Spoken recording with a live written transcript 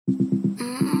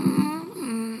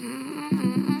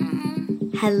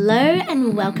Hello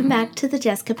and welcome back to the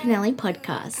Jessica Pinelli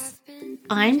podcast.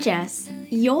 I'm Jess,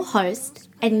 your host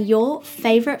and your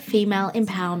favorite female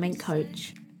empowerment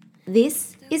coach.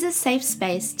 This is a safe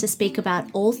space to speak about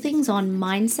all things on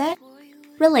mindset,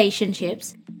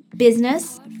 relationships,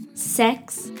 business,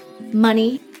 sex,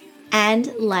 money,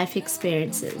 and life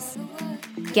experiences.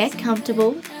 Get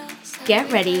comfortable,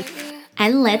 get ready,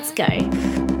 and let's go.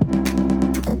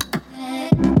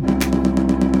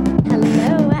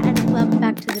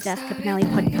 To the Jessica Pinelli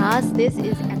podcast. This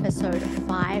is episode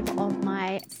 5 of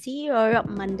my CEO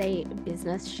Monday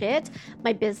business shit,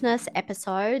 my business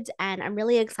episodes, and I'm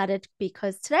really excited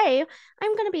because today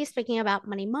I'm going to be speaking about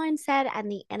money mindset and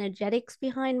the energetics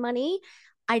behind money.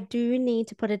 I do need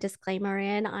to put a disclaimer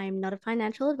in. I'm not a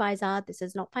financial advisor. This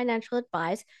is not financial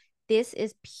advice. This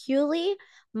is purely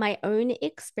my own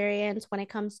experience when it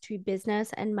comes to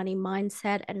business and money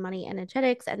mindset and money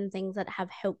energetics and things that have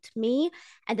helped me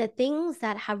and the things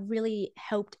that have really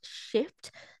helped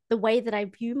shift the way that I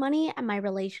view money and my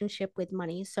relationship with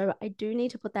money. So I do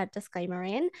need to put that disclaimer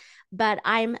in, but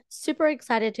I'm super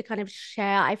excited to kind of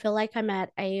share. I feel like I'm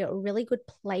at a really good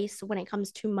place when it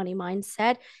comes to money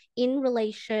mindset in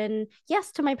relation,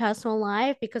 yes, to my personal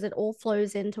life, because it all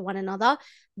flows into one another,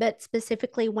 but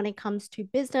specifically when it comes to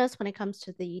business, when it comes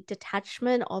to the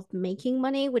detachment of making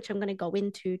money, which I'm going to go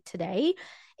into today.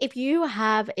 If you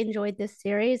have enjoyed this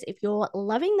series, if you're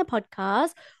loving the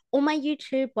podcast or my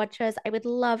YouTube watchers, I would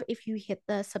love if you hit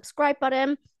the subscribe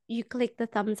button, you click the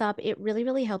thumbs up. It really,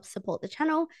 really helps support the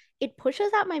channel. It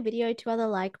pushes out my video to other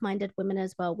like-minded women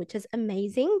as well, which is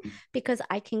amazing because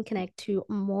I can connect to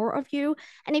more of you.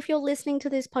 And if you're listening to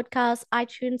this podcast,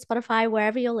 iTunes, Spotify,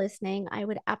 wherever you're listening, I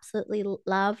would absolutely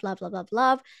love,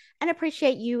 and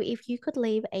appreciate you if you could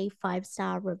leave a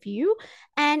 5-star review.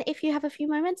 And if you have a few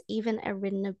moments, even a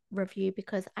written review,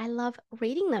 because I love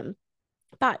reading them.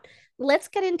 But let's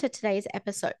get into today's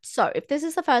episode. So, if this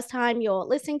is the first time you're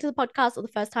listening to the podcast or the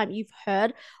first time you've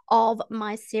heard of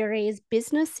my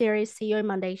business series, CEO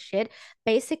Monday Shit,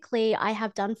 basically, I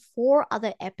have done 4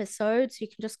 other episodes. You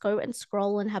can just go and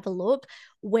scroll and have a look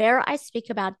where I speak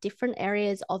about different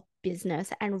areas of business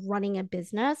and running a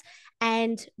business.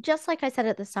 And just like I said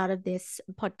at the start of this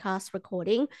podcast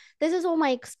recording, this is all my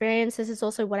experience. This is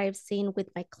also what I've seen with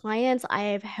my clients. I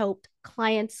have helped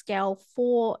clients scale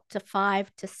 4 to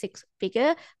 5 to 6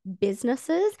 figure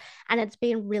businesses. And it's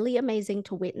been really amazing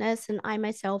to witness. And I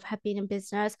myself have been in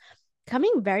business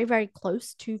coming very, very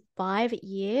close to 5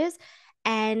 years.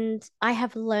 And I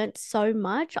have learned so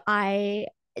much.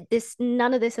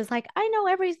 None of this is like I know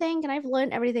everything and I've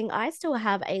learned everything. I still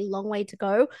have a long way to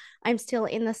go. I'm still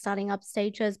in the starting up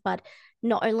stages, but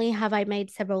not only have I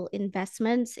made several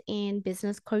investments in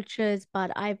business coaches,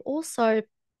 but I've also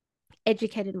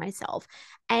educated myself.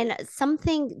 And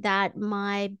something that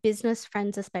my business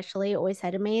friends especially always say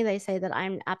to me, they say that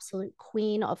I'm an absolute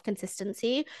queen of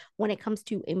consistency when it comes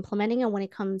to implementing and when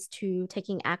it comes to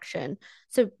taking action.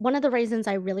 So one of the reasons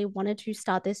I really wanted to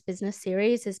start this business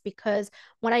series is because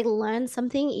when I learn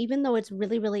something, even though it's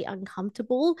really, really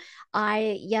uncomfortable,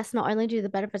 yes, not only do the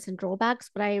benefits and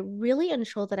drawbacks, but I really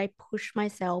ensure that I push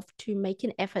myself to make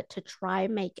an effort to try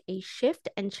make a shift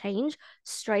and change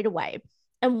straight away.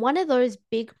 And one of those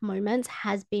big moments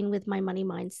has been with my money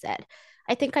mindset.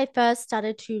 I think I first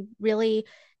started to really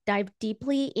dive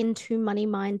deeply into money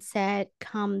mindset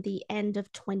come the end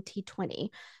of 2020.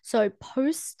 So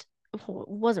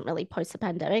wasn't really post the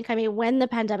pandemic. I mean, when the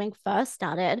pandemic first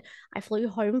started, I flew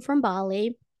home from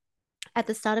Bali at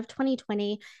the start of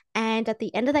 2020. And at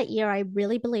the end of that year, I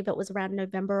really believe it was around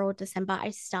November or December, I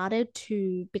started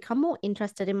to become more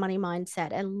interested in money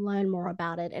mindset and learn more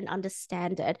about it and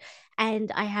understand it.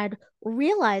 And I had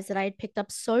realized that I had picked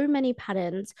up so many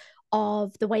patterns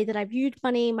of the way that I viewed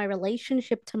money, my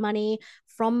relationship to money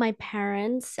from my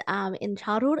parents in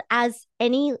childhood, as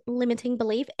any limiting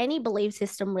belief, any belief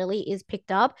system really is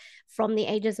picked up from the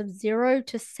ages of 0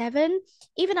 to 7,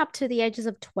 even up to the ages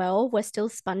of 12. We're still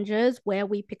sponges where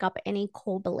we pick up any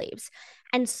core beliefs.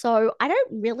 And so I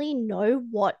don't really know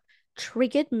what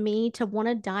triggered me to want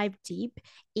to dive deep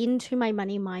into my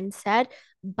money mindset,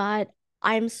 but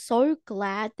I'm so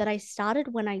glad that I started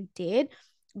when I did.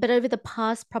 But over the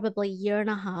past probably year and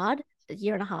a half,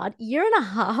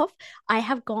 I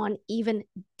have gone even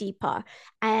deeper.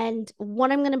 And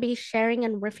what I'm going to be sharing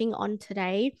and riffing on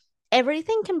today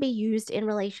everything can be used in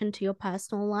relation to your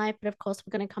personal life, but of course,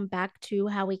 we're going to come back to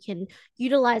how we can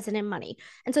utilize it in money.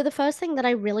 And so, the first thing that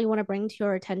I really want to bring to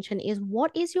your attention is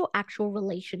what is your actual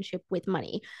relationship with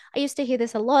money? I used to hear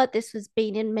this a lot. This has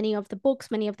been in many of the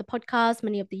books, many of the podcasts,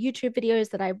 many of the YouTube videos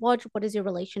that I watch. What is your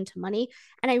relation to money?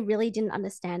 And I really didn't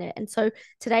understand it. And so,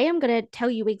 today I'm going to tell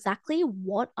you exactly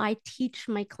what I teach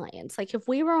my clients. Like, if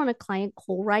we were on a client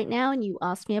call right now and you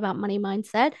asked me about money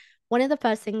mindset, one of the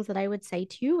first things that I would say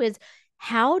to you is,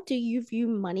 how do you view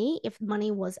money if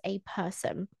money was a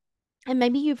person? And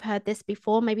maybe you've heard this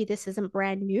before, maybe this isn't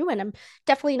brand new. And I'm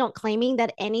definitely not claiming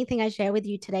that anything I share with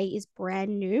you today is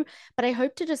brand new, but I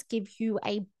hope to just give you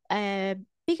a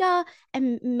bigger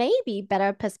and maybe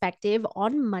better perspective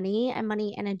on money and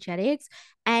money energetics,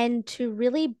 and to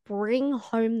really bring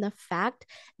home the fact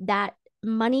that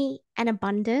money and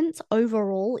abundance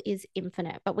overall is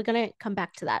infinite. But we're going to come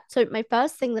back to that. So, my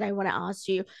first thing that I want to ask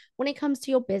you, when it comes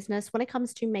to your business, when it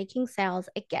comes to making sales,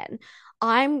 again,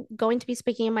 I'm going to be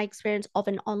speaking in my experience of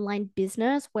an online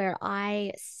business where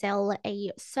I sell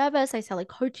a service, I sell a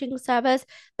coaching service,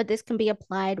 but this can be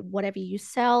applied whatever you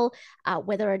sell,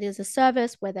 whether it is a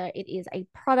service, whether it is a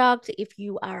product. If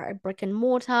you are a brick and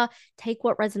mortar, take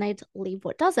what resonates, leave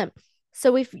what doesn't.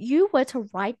 So if you were to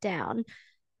write down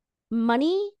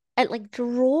money, like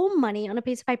draw money on a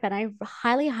piece of paper, and I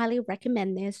highly, highly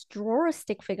recommend this. Draw a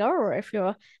stick figure, or if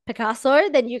you're Picasso,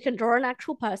 then you can draw an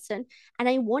actual person. And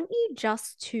I want you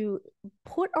just to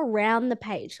put around the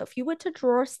page. So if you were to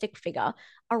draw a stick figure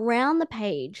around the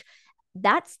page,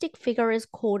 that stick figure is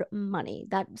called money.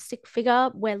 That stick figure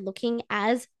we're looking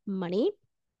as money.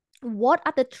 What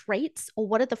are the traits, or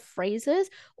what are the phrases,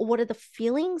 or what are the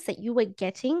feelings that you are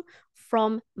getting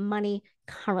from money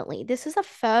currently? This is the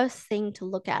first thing to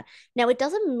look at. Now, it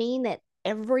doesn't mean that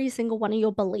every single one of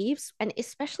your beliefs, and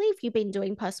especially if you've been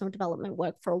doing personal development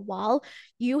work for a while,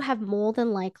 you have more than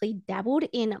likely dabbled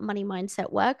in money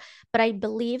mindset work. But I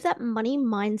believe that money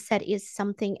mindset is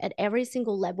something at every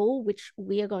single level, which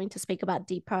we are going to speak about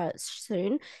deeper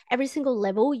soon. Every single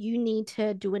level, you need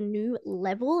to do a new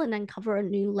level and uncover a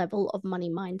new level of money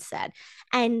mindset.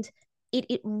 And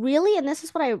it really, and this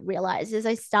is what I realized, is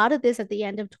I started this at the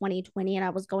end of 2020 and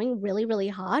I was going really, really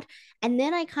hard. And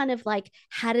then I kind of like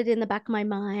had it in the back of my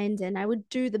mind, and I would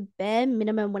do the bare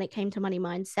minimum when it came to money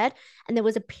mindset. And there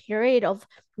was a period of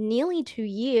nearly 2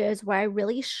 years where I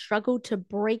really struggled to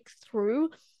break through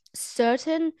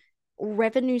certain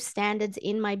revenue standards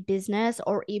in my business,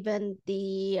 or even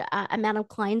the amount of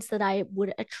clients that I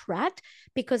would attract,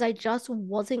 because I just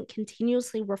wasn't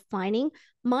continuously refining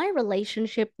my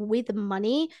relationship with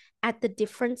money at the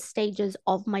different stages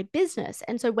of my business.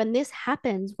 And so when this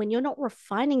happens, when you're not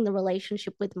refining the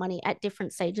relationship with money at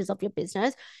different stages of your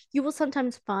business, you will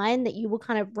sometimes find that you will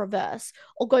kind of reverse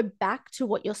or go back to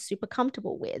what you're super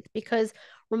comfortable with. Because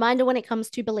reminder, when it comes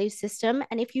to belief system,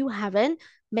 and if you haven't,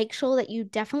 make sure that you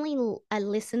definitely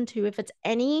listen to, if it's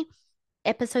any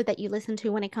episode that you listen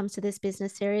to when it comes to this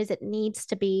business series, it needs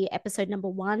to be episode number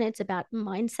 1. It's about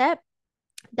mindset.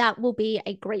 That will be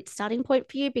a great starting point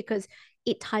for you, because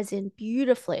it ties in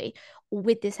beautifully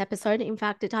with this episode. In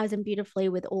fact, it ties in beautifully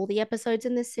with all the episodes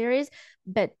in this series.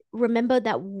 But remember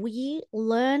that we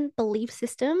learn belief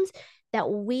systems that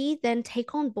we then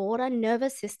take on board. Our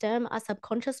nervous system, our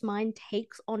subconscious mind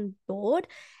takes on board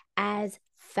as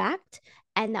fact,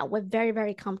 and that we're very,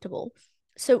 very comfortable.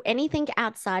 So anything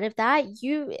outside of that,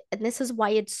 and this is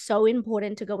why it's so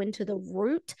important to go into the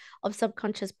root of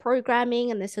subconscious programming.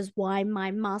 And this is why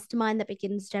my mastermind that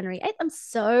begins January 8th, I'm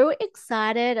so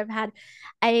excited.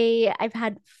 I've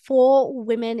had 4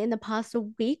 women in the past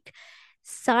week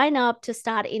sign up to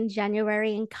start in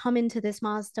January and come into this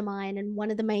mastermind. And one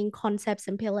of the main concepts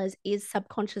and pillars is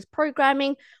subconscious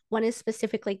programming. One is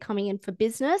specifically coming in for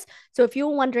business. So if you're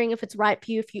wondering if it's right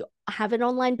for you, if you have an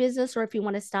online business or if you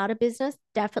want to start a business,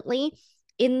 definitely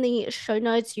in the show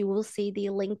notes, you will see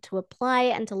the link to apply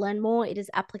and to learn more. It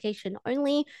is application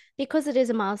only because it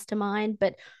is a mastermind.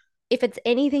 But if it's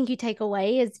anything you take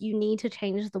away, is you need to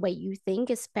change the way you think,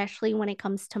 especially when it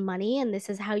comes to money. And this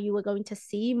is how you are going to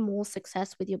see more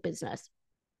success with your business.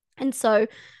 And so,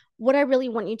 what I really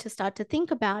want you to start to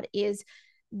think about is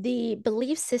the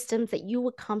belief systems that you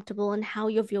were comfortable and how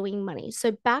you're viewing money.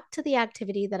 So, back to the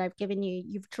activity that I've given you,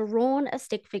 you've drawn a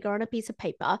stick figure on a piece of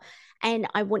paper, and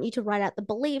I want you to write out the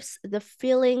beliefs, the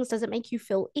feelings. Does it make you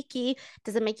feel icky?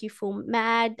 Does it make you feel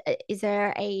mad? Is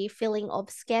there a feeling of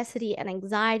scarcity and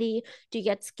anxiety? Do you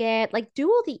get scared? Like, do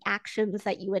all the actions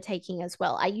that you are taking as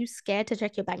well. Are you scared to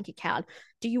check your bank account?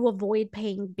 Do you avoid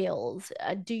paying bills?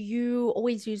 Do you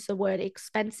always use the word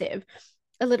expensive?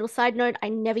 a little side note, I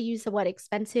never use the word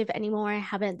expensive anymore. I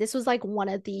haven't. This was like one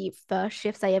of the first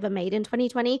shifts I ever made in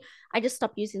 2020. I just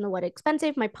stopped using the word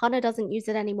expensive. My partner doesn't use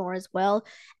it anymore as well.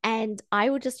 And I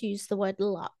will just use the word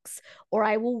luxe, or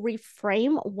I will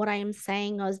reframe what I am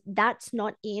saying as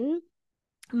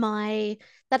my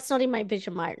that's not in my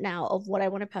vision right now of what I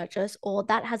want to purchase, or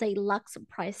that has a luxe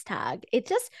price tag.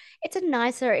 It's a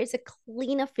nicer, it's a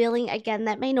cleaner feeling. Again,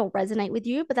 that may not resonate with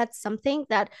you, but that's something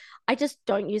that I just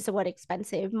don't use the word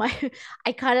expensive. My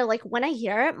I kind of like when I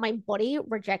hear it, my body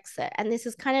rejects it. And this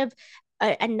is kind of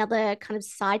another kind of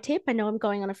side tip. I know I'm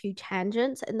going on a few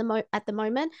tangents at the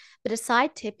moment, but a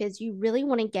side tip is you really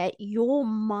want to get your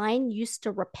mind used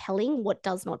to repelling what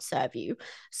does not serve you.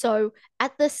 So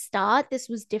at the start, this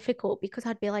was difficult because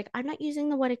I'd be like, I'm not using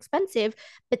the word expensive.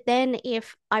 But then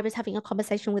if I was having a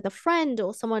conversation with a friend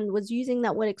or someone was using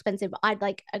that word expensive, I'd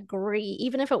like agree,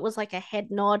 even if it was like a head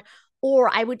nod, or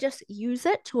I would just use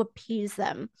it to appease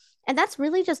them. And that's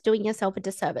really just doing yourself a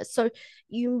disservice. So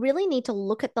you really need to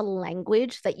look at the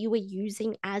language that you are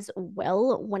using as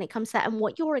well when it comes to that and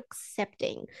what you're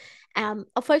accepting. I'll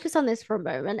focus on this for a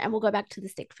moment and we'll go back to the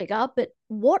stick figure. But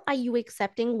what are you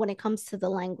accepting when it comes to the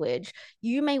language?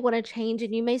 You may want to change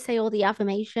and you may say all the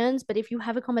affirmations, but if you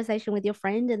have a conversation with your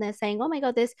friend and they're saying, "Oh my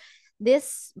God,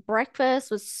 this breakfast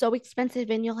was so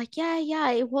expensive," and you're like,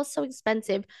 yeah, it was so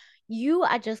expensive, you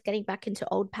are just getting back into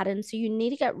old patterns. So you need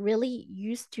to get really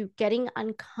used to getting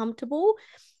uncomfortable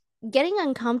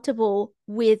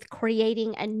with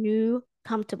creating a new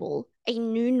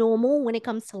normal when it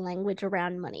comes to language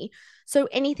around money. So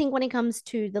anything when it comes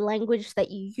to the language that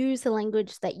you use, the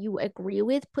language that you agree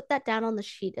with, put that down on the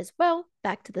sheet as well.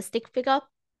 Back to the stick figure.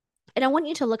 And I want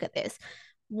you to look at this.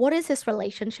 What is this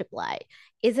relationship like?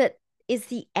 Is it is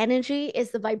the energy,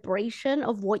 is the vibration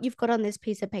of what you've got on this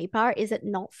piece of paper, is it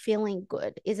not feeling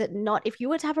good? Is it not, if you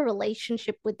were to have a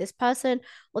relationship with this person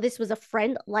or this was a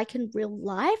friend, like in real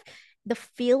life, the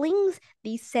feelings,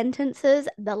 these sentences,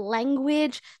 the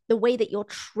language, the way that you're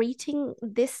treating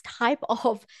this type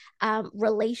of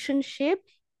relationship,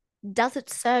 does it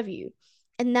serve you?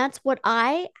 And that's what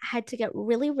I had to get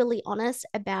really, really honest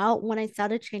about when I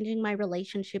started changing my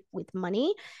relationship with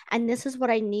money. And this is what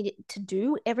I needed to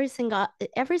do every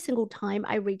single time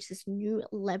I reach this new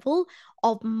level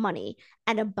of money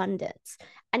and abundance.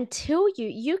 Until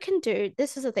you can do,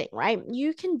 this is the thing, right?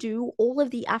 You can do all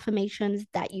of the affirmations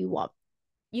that you want.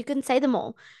 You can say them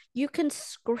all. You can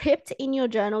script in your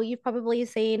journal. You've probably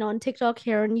seen on TikTok,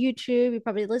 here on YouTube, you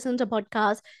probably listened to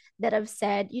podcasts that have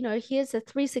said, here's the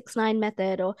 369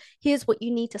 method, or here's what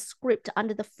you need to script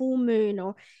under the full moon,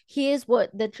 or here's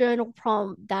what the journal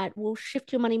prompt that will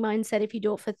shift your money mindset if you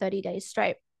do it for 30 days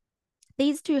straight.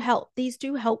 These do help. These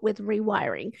do help with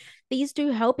rewiring. These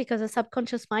do help because the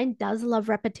subconscious mind does love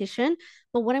repetition.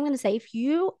 But what I'm going to say, if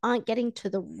you aren't getting to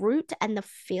the root and the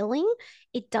feeling,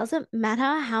 it doesn't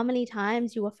matter how many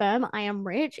times you affirm, I am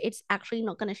rich, it's actually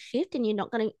not going to shift and you're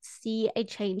not going to see a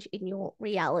change in your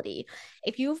reality.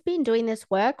 If you've been doing this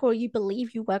work or you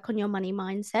believe you work on your money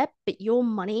mindset, but your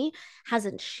money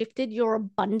hasn't shifted, your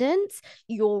abundance,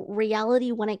 your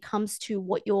reality when it comes to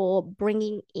what you're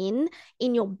bringing in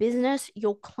your business,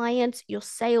 your clients, your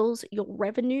sales, your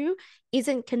revenue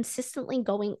isn't consistently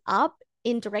going up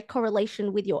in direct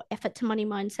correlation with your effort to money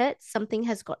mindset, something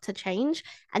has got to change.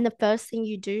 And the first thing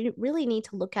you do really need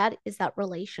to look at is that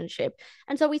relationship.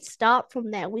 And so we start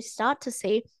from there. We start to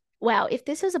see, wow, if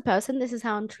this is a person, this is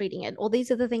how I'm treating it, or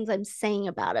these are the things I'm saying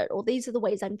about it, or these are the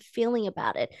ways I'm feeling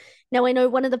about it. Now, I know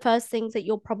one of the first things that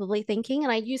you're probably thinking,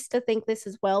 and I used to think this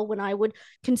as well when I would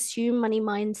consume money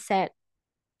mindset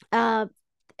uh,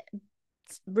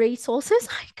 resources.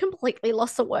 I completely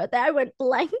lost the word there. I went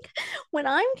blank. When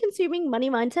I'm consuming money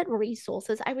mindset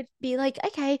resources, I would be like,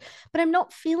 okay, but I'm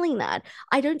not feeling that.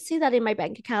 I don't see that in my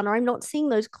bank account, or I'm not seeing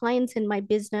those clients in my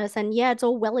business. And yeah, it's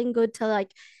all well and good to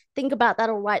like think about that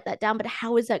or write that down, but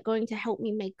how is that going to help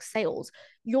me make sales?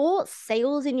 Your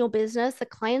sales in your business, the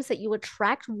clients that you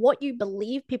attract, what you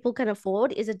believe people can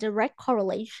afford is a direct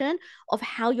correlation of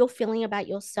how you're feeling about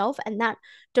yourself. And that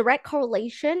direct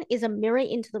correlation is a mirror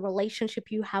into the relationship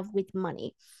you have with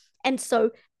money. And so,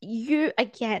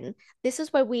 again, this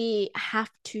is where we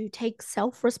have to take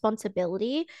self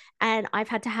responsibility. And I've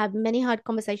had to have many hard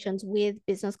conversations with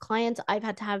business clients. I've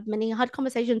had to have many hard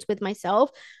conversations with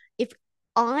myself. If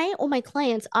I or my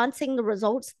clients aren't seeing the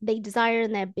results they desire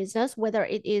in their business, whether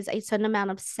it is a certain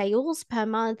amount of sales per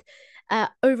month,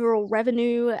 overall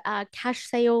revenue, cash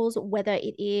sales, whether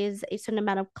it is a certain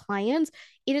amount of clients,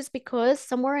 it is because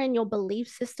somewhere in your belief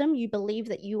system, you believe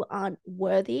that you aren't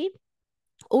worthy,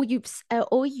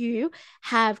 or you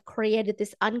have created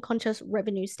this unconscious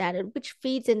revenue standard, which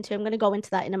feeds into, I'm going to go into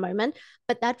that in a moment,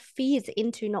 but that feeds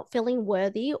into not feeling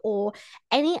worthy or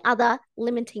any other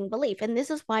limiting belief. And this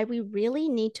is why we really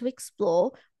need to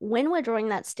explore, when we're drawing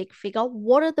that stick figure,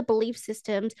 what are the belief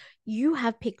systems you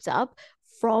have picked up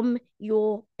from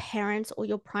your parents or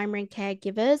your primary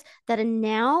caregivers that are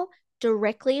now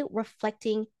directly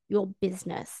reflecting your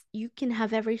business. You can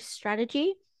have every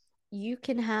strategy, you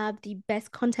can have the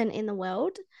best content in the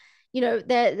world.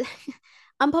 There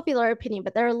unpopular opinion,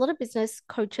 but there are a lot of business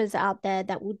coaches out there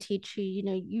that will teach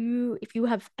you, if you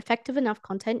have effective enough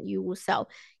content, you will sell.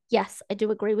 Yes, I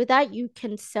do agree with that. You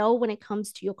can sell when it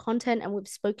comes to your content, and we've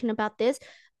spoken about this,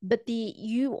 but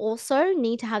you also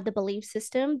need to have the belief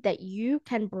system that you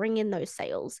can bring in those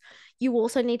sales. You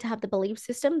also need to have the belief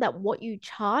system that what you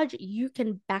charge, you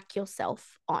can back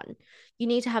yourself on. You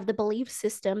need to have the belief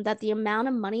system that the amount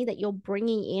of money that you're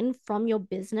bringing in from your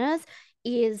business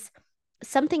is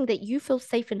something that you feel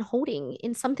safe in holding,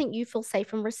 in something you feel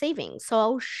safe in receiving. So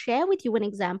I'll share with you an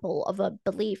example of a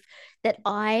belief that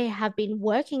I have been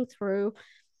working through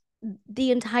the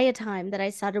entire time that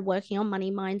I started working on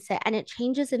money mindset, and it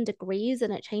changes in degrees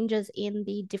and it changes in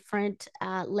the different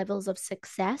levels of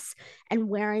success and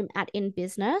where I'm at in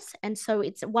business. And so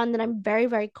it's one that I'm very,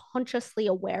 very consciously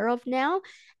aware of now,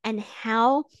 and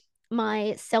how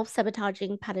my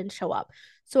self-sabotaging patterns show up.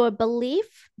 So a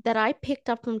belief that I picked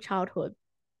up from childhood.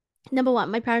 Number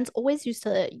one, my parents always used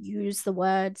to use the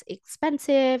words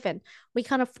expensive and we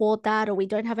can't afford that, or we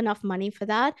don't have enough money for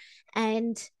that.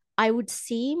 And I would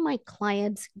see my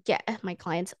parents get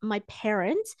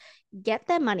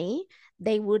their money,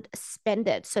 they would spend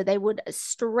it. So they would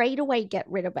straight away get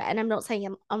rid of it. And I'm not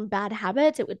saying on bad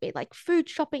habits, it would be like food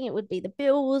shopping, it would be the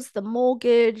bills, the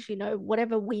mortgage,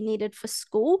 whatever we needed for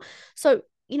school. So,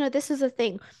 this is a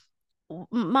thing.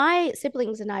 My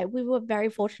siblings and I, we were very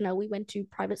fortunate. We went to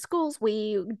private schools.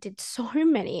 We did so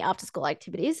many after school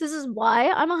activities. This is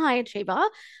why I'm a high achiever.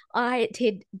 I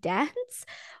did dance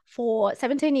for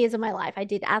 17 years of my life. I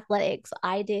did athletics.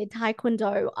 I did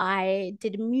taekwondo. I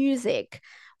did music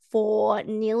for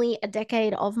nearly a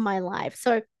decade of my life.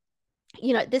 So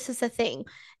this is the thing.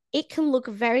 It can look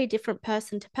very different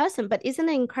person to person, but isn't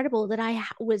it incredible that I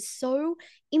was so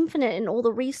infinite in all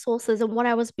the resources and what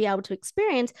I was be able to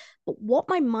experience? But what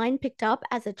my mind picked up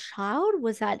as a child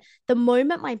was that the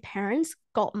moment my parents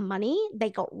got money, they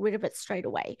got rid of it straight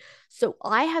away. So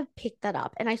I have picked that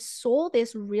up, and I saw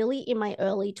this really in my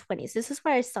early 20s. This is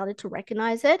where I started to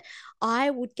recognize it. I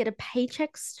would get a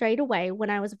paycheck straight away when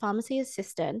I was a pharmacy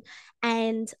assistant,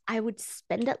 and I would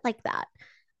spend it like that.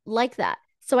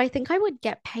 So I think I would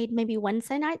get paid maybe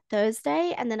Wednesday night,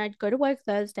 Thursday, and then I'd go to work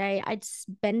Thursday. I'd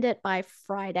spend it by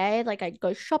Friday. Like I'd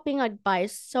go shopping, I'd buy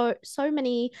so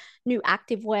many new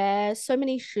activewear, so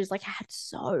many shoes. Like I had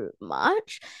so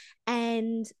much.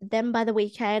 And then by the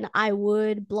weekend, I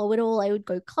would blow it all. I would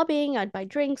go clubbing, I'd buy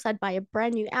drinks, I'd buy a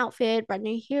brand new outfit, brand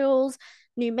new heels,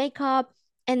 new makeup.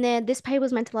 And then this pay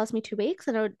was meant to last me 2 weeks,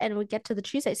 and it would get to the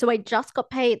Tuesday. So I just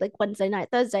got paid like Wednesday night,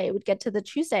 Thursday. It would get to the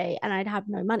Tuesday and I'd have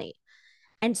no money.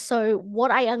 And so, what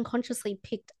I unconsciously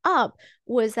picked up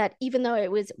was that even though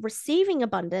it was receiving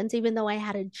abundance, even though I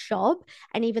had a job,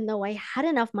 and even though I had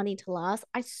enough money to last,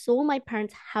 I saw my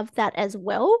parents have that as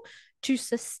well to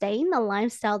sustain the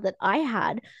lifestyle that I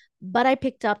had. But I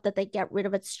picked up that they get rid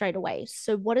of it straight away.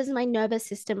 So, what does my nervous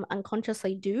system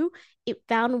unconsciously do? It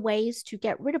found ways to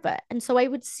get rid of it. And so, I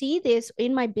would see this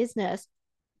in my business,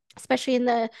 especially in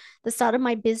the start of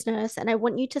my business. And I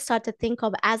want you to start to think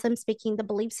of, as I'm speaking, the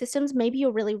belief systems. Maybe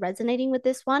you're really resonating with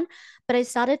this one, but I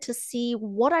started to see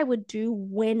what I would do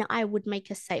when I would make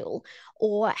a sale,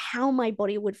 or how my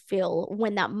body would feel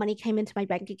when that money came into my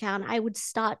bank account. I would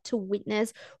start to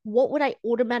witness, what would I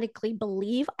automatically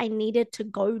believe I needed to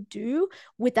go do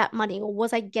with that money? Or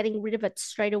was I getting rid of it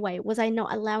straight away? Was I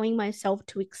not allowing myself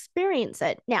to experience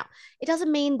it? Now, it doesn't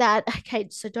mean that, okay,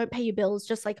 so don't pay your bills,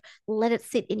 just like let it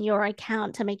sit in your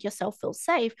account to make yourself feel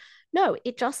safe. No,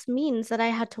 it just means that I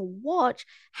had to watch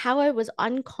how I was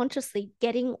unconsciously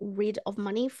getting rid of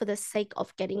money for the sake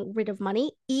of getting rid of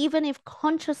money, even if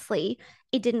consciously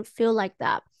it didn't feel like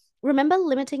that. Remember,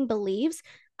 limiting beliefs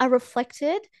are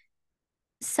reflected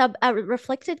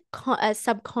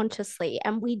subconsciously,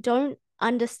 and we don't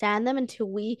understand them until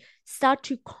we start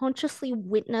to consciously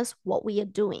witness what we are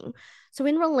doing. So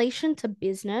in relation to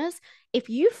business, if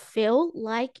you feel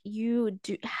like you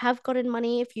do have gotten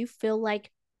money, if you feel like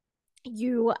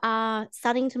you are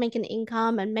starting to make an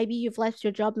income, and maybe you've left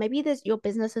your job, maybe your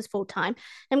business is full time.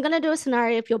 I'm going to do a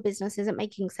scenario if your business isn't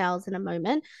making sales in a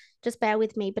moment, just bear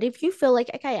with me. But if you feel like,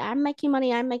 okay, I'm making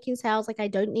money, I'm making sales, like I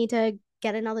don't need to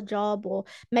get another job, or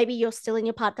maybe you're still in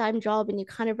your part-time job and you're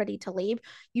kind of ready to leave,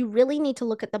 you really need to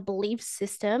look at the belief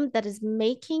system that is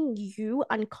making you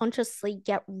unconsciously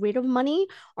get rid of money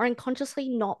or unconsciously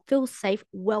not feel safe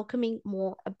welcoming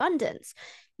more abundance.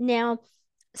 Now,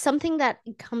 something that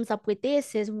comes up with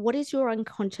this is, what is your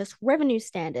unconscious revenue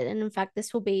standard? And in fact,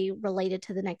 this will be related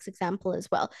to the next example as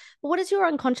well. But what is your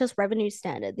unconscious revenue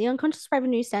standard? The unconscious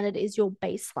revenue standard is your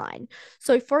baseline.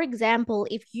 So, for example,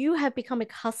 if you have become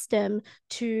accustomed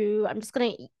to, I'm just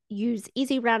going to use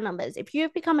easy round numbers. If you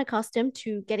have become accustomed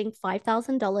to getting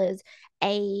 $5,000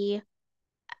 a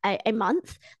a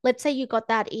month, let's say you got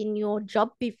that in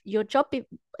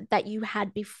that you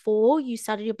had before you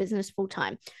started your business full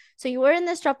time. So you were in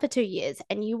this job for 2 years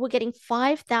and you were getting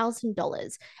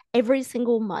 $5,000 every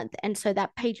single month, and so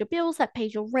that paid your bills, that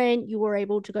paid your rent, you were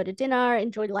able to go to dinner,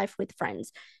 enjoy life with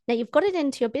friends. Now you've got it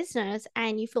into your business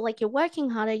and you feel like you're working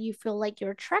harder, you feel like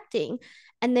you're attracting,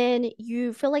 and then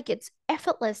you feel like it's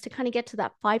effortless to kind of get to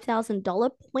that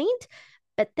 $5,000 point.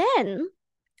 But then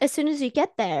as soon as you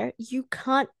get there, you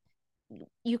can't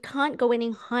go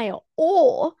any higher.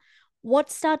 Or what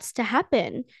starts to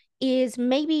happen is,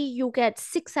 maybe you'll get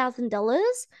 $6,000.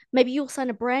 Maybe you'll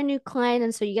sign a brand new client,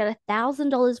 and so you get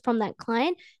 $1,000 from that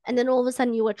client, and then all of a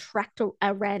sudden you attract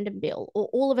a random bill, or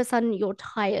all of a sudden your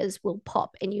tires will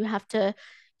pop and you have to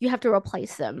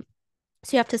replace them.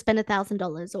 So you have to spend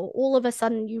 $1,000, or all of a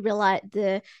sudden you realize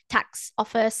the tax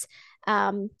office. Did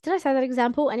I say that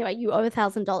example? Anyway, you owe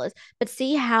 $1,000, but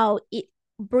see how it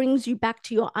brings you back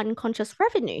to your unconscious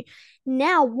revenue.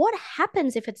 Now, what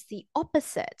happens if it's the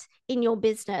opposite in your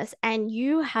business? And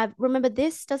remember,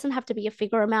 this doesn't have to be a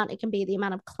figure amount, it can be the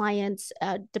amount of clients,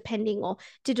 depending, or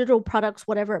digital products,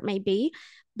 whatever it may be.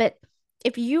 But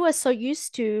if you are so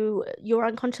used to your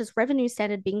unconscious revenue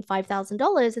standard being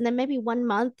 $5,000, and then maybe one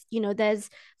month, there's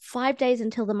 5 days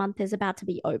until the month is about to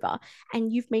be over,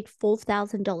 and you've made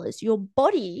 $4,000, your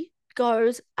body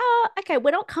goes, okay,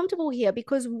 we're not comfortable here,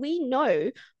 because we know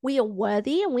we are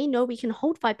worthy and we know we can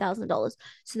hold $5,000.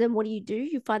 So then what do?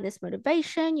 You find this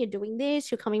motivation, you're doing this,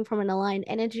 you're coming from an aligned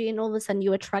energy, and all of a sudden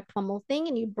you attract one more thing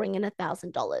and you bring in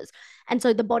 $1,000. And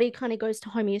so the body kind of goes to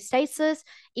homeostasis,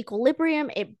 equilibrium,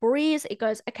 it breathes, it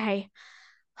goes, okay,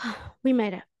 we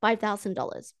made it,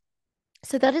 $5,000.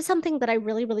 So that is something that I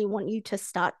really, really want you to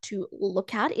start to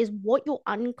look at, is what your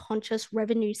unconscious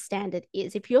revenue standard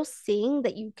is. If you're seeing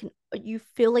that you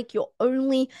feel like you're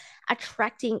only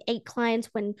attracting 8 clients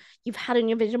when you've had on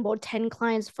your vision board 10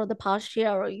 clients for the past year,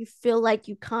 or you feel like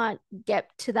you can't get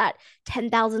to that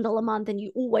 $10,000 month and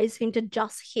you always seem to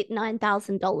just hit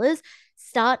 $9,000,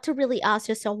 start to really ask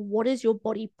yourself, what is your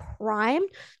body primed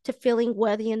to feeling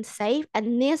worthy and safe?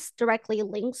 And this directly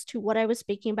links to what I was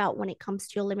speaking about when it comes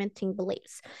to your limiting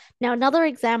beliefs. Now, another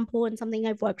example, and something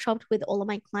I've workshopped with all of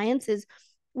my clients, is,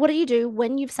 what do you do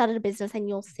when you've started a business and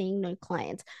you're seeing no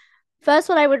clients? First,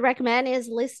 what I would recommend is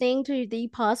listening to the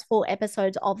past 4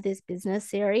 episodes of this business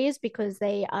series, because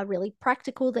they are really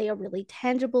practical. They are really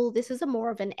tangible. This is a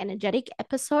more of an energetic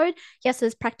episode. Yes,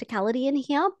 there's practicality in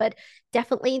here, but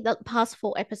definitely the past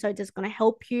 4 episodes is going to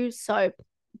help you. So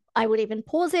I would even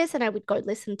pause this and I would go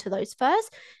listen to those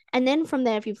first. And then from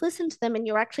there, if you've listened to them and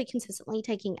you're actually consistently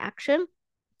taking action,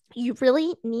 you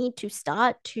really need to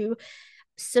start to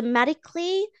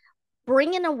somatically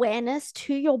bring an awareness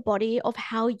to your body of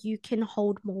how you can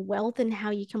hold more wealth and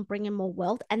how you can bring in more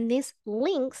wealth. And this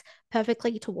links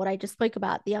perfectly to what I just spoke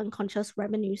about, the unconscious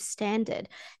revenue standard.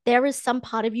 There is some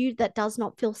part of you that does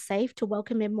not feel safe to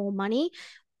welcome in more money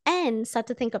and start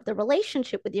to think of the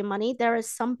relationship with your money. There is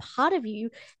some part of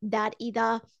you that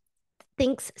either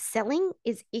thinks selling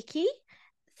is icky,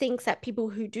 thinks that people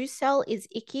who do sell is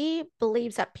icky,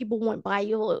 believes that people won't buy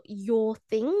your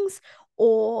things,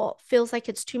 or feels like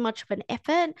it's too much of an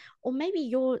effort, or maybe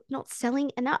you're not selling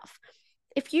enough.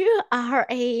 If you are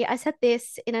I said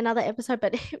this in another episode,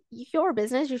 but if you're a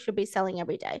business, you should be selling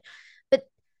every day. But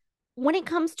when it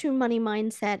comes to money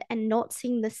mindset and not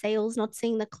seeing the sales, not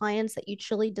seeing the clients that you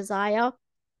truly desire,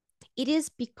 it is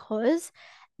because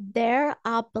there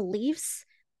are beliefs.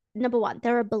 Number one,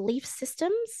 there are belief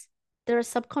systems, there are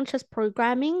subconscious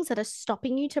programmings that are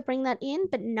stopping you to bring that in.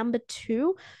 But number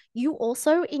two, you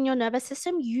also, in your nervous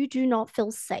system, you do not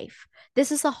feel safe.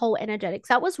 This is the whole energetics.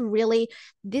 That was really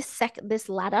this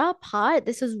latter part.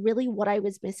 This is really what I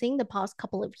was missing the past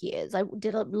couple of years. I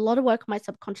did a lot of work on my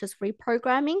subconscious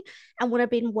reprogramming, and what I've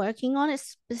been working on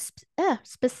is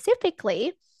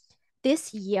specifically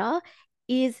this year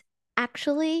is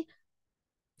actually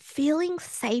feeling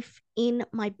safe in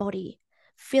my body,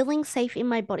 feeling safe in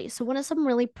my body. So, what are some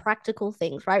really practical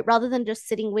things, right? Rather than just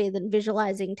sitting with and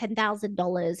visualizing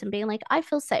 $10,000 and being like, I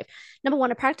feel safe. Number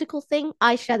one, a practical thing,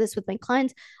 I share this with my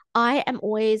clients. I am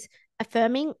always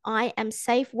affirming I am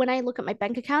safe. When I look at my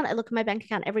bank account, I look at my bank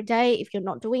account every day. If you're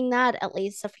not doing that at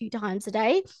least a few times a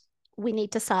day, we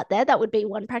need to start there. That would be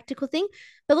one practical thing.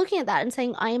 But looking at that and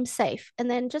saying, I am safe. And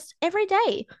then just every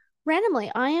day,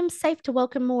 randomly, I am safe to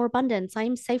welcome more abundance. I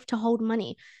am safe to hold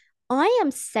money. I am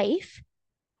safe.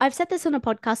 I've said this on a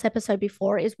podcast episode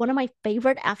before, is one of my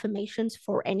favorite affirmations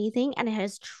for anything. And it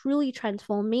has truly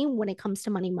transformed me when it comes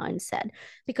to money mindset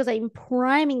because I'm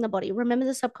priming the body. Remember,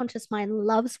 the subconscious mind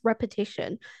loves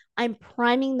repetition. I'm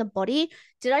priming the body.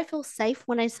 Did I feel safe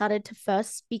when I started to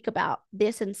first speak about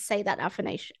this and say that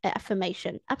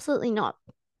affirmation? Absolutely not,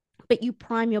 but you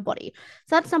prime your body.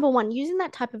 So that's number one, using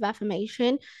that type of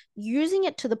affirmation, using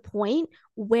it to the point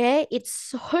where it's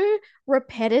so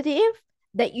repetitive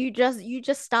that you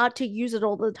just start to use it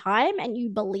all the time and you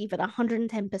believe it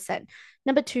 110%.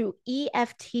 Number two,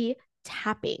 EFT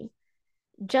tapping.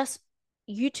 Just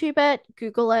YouTube it,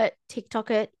 Google it,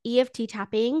 TikTok it, EFT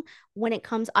tapping. When it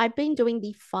comes, I've been doing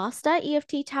the faster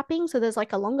EFT tapping. So there's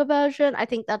like a longer version. I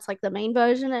think that's like the main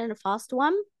version and a faster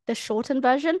one, the shortened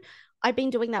version. I've been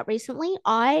doing that recently.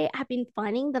 I have been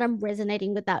finding that I'm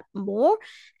resonating with that more.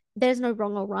 There's no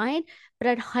wrong or right, but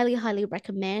I'd highly, highly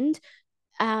recommend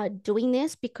doing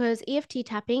this because EFT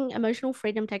tapping, emotional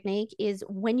freedom technique, is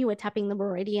when you are tapping the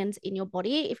meridians in your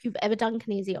body. If you've ever done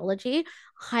kinesiology,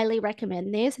 highly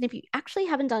recommend this. And if you actually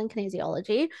haven't done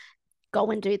kinesiology, go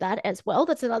and do that as well.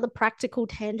 That's another practical,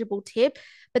 tangible tip.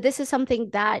 But this is something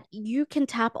that you can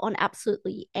tap on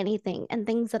absolutely anything. And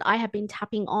things that I have been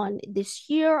tapping on this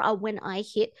year are when I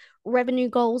hit revenue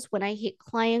goals, when I hit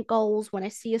client goals, when I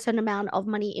see a certain amount of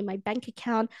money in my bank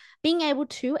account, being able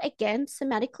to, again,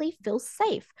 somatically feel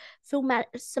safe,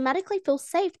 somatically feel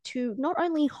safe to not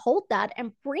only hold that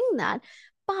and bring that,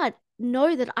 but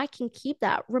know that I can keep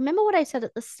that. Remember what I said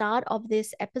at the start of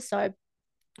this episode?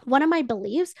 One of my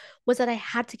beliefs was that I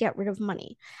had to get rid of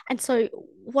money. And so,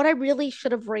 what I really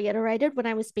should have reiterated when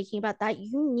I was speaking about that,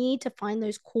 you need to find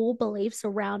those core beliefs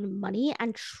around money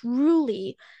and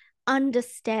truly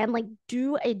understand, like,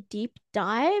 do a deep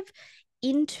dive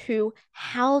into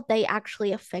how they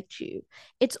actually affect you.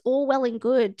 It's all well and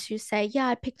good to say, yeah,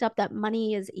 I picked up that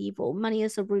money is evil, money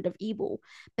is the root of evil.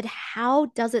 But how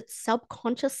does it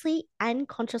subconsciously and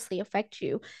consciously affect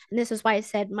you? And this is why I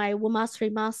said my Will Mastery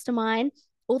Mastermind,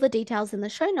 all the details in the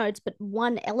show notes, but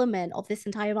one element of this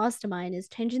entire mastermind is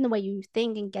changing the way you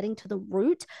think and getting to the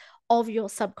root of your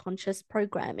subconscious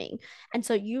programming. And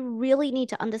so you really need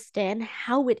to understand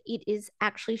how it is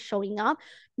actually showing up.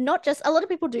 Not just, a lot of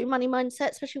people do money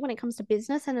mindset, especially when it comes to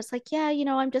business. And it's like, yeah,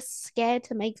 I'm just scared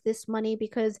to make this money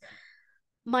because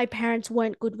my parents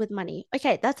weren't good with money.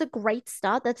 Okay, that's a great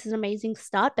start. That's an amazing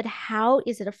start. But how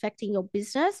is it affecting your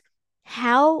business?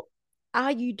 How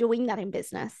are you doing that in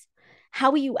business?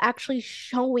 How are you actually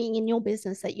showing in your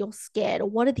business that you're scared? Or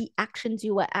what are the actions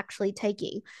you are actually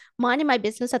taking? Mine in my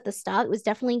business at the start was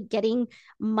definitely getting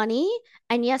money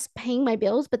and, yes, paying my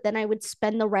bills, but then I would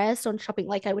spend the rest on shopping.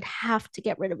 Like, I would have to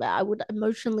get rid of it. I would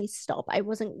emotionally stop. I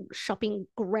wasn't shopping,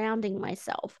 grounding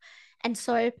myself. And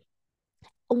so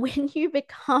when you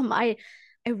become, I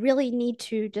really need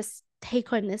to just take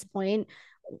home this point.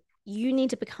 You need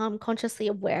to become consciously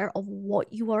aware of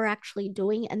what you are actually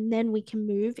doing, and then we can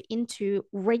move into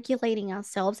regulating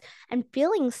ourselves and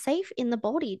feeling safe in the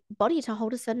body to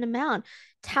hold a certain amount.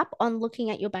 Tap on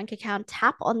looking at your bank account,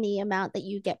 tap on the amount that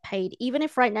you get paid. Even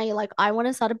if right now you're like, I want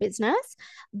to start a business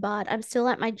but I'm still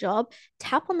at my job,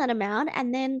 tap on that amount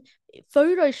and then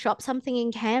Photoshop something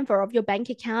in Canva of your bank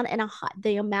account and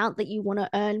the amount that you want to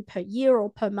earn per year or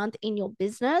per month in your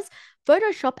business.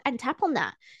 Photoshop and tap on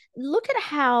that. Look at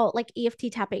how, like,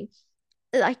 EFT tapping,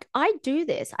 like, I do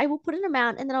this. I will put an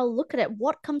amount and then I'll look at it.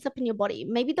 What comes up in your body?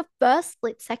 Maybe the first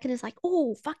split second is like,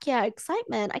 oh, fuck yeah,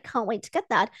 excitement. I can't wait to get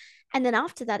that. And then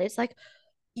after that, it's like,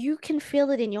 you can feel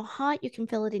it in your heart, you can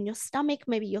feel it in your stomach,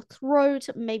 maybe your throat,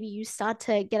 maybe you start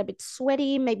to get a bit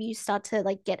sweaty, maybe you start to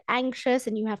like get anxious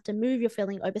and you have to move, you're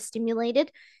feeling overstimulated.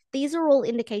 These are all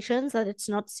indications that it's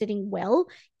not sitting well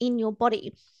in your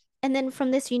body. And then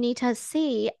from this, you need to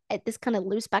see, this kind of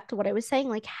loops back to what I was saying,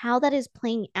 like how that is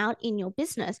playing out in your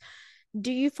business.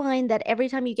 Do you find that every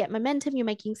time you get momentum, you're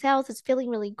making sales, it's feeling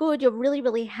really good, you're really,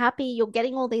 really happy, you're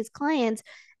getting all these clients,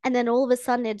 and then all of a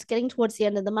sudden it's getting towards the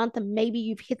end of the month and maybe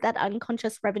you've hit that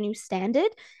unconscious revenue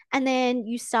standard, and then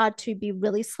you start to be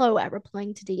really slow at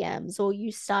replying to DMs, or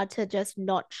you start to just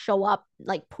not show up,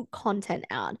 like put content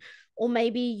out, or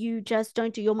maybe you just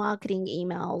don't do your marketing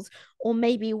emails, or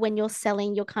maybe when you're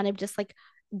selling, you're kind of just like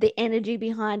the energy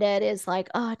behind it is like,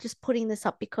 oh, just putting this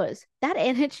up because that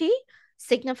energy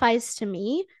signifies to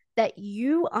me that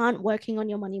you aren't working on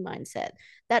your money mindset.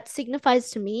 That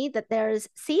signifies to me that there is,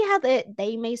 see how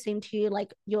they may seem to you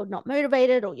like you're not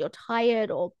motivated or you're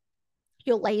tired or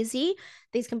you're lazy.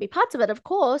 These can be parts of it, of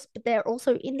course, but they're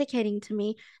also indicating to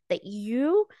me that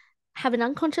you have an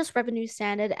unconscious revenue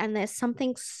standard and there's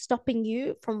something stopping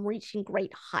you from reaching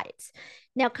great heights.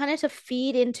 Now, kind of to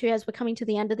feed into, as we're coming to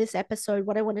the end of this episode,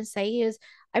 what I want to say is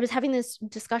I was having this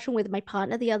discussion with my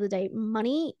partner the other day.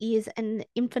 Money is an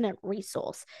infinite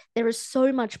resource. There is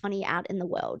so much money out in the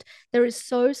world. There is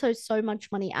so much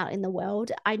money out in the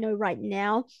world. I know right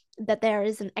now that there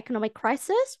is an economic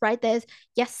crisis, right?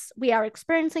 Yes, we are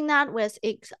experiencing that.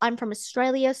 I'm from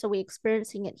Australia, so we're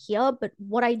experiencing it here. But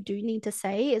what I do need to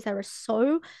say is there is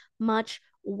so much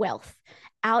wealth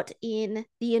out in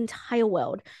the entire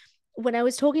world. When I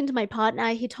was talking to my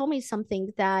partner, he told me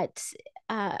something that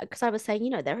because I was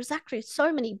saying, there's actually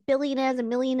so many billionaires and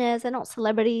millionaires. They're not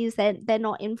celebrities, they're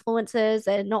not influencers,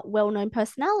 they're not well-known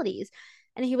personalities.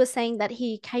 And he was saying that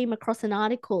he came across an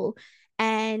article,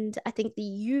 and I think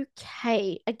the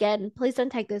UK, again, please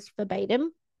don't take this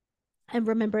verbatim. I'm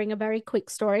remembering a very quick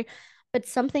story, but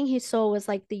something he saw was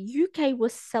like the UK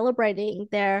was celebrating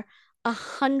their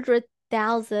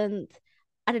 100,000th,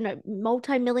 I don't know,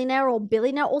 multi-millionaire or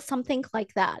billionaire or something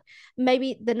like that.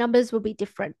 Maybe the numbers will be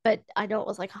different, but I know it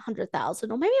was like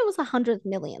 100,000 or maybe it was 100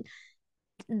 million.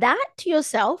 That to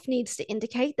yourself needs to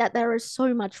indicate that there is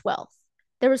so much wealth.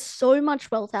 There is so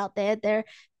much wealth out there.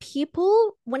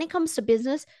 People, when it comes to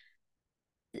business,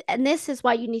 and this is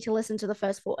why you need to listen to the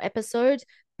first 4 episodes,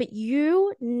 but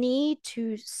you need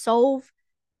to solve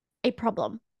a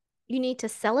problem. You need to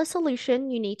sell a solution,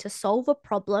 you need to solve a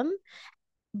problem,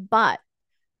 but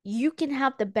you can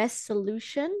have the best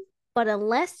solution, but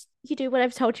unless you do what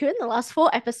I've told you in the last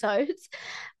 4 episodes,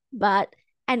 but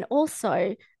and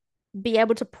also be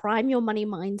able to prime your money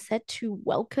mindset to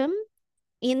welcome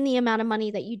in the amount of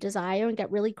money that you desire and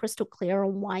get really crystal clear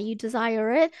on why you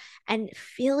desire it and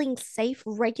feeling safe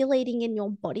regulating in your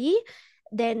body,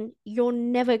 then you're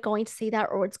never going to see that,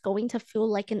 or it's going to feel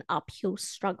like an uphill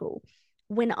struggle.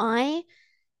 When I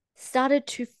started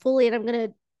to fully, and I'm going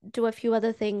to do a few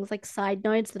other things like side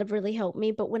notes that have really helped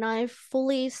me, but when I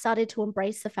fully started to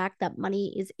embrace the fact that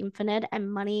money is infinite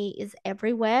and money is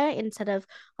everywhere, instead of,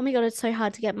 oh my God, it's so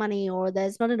hard to get money or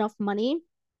there's not enough money,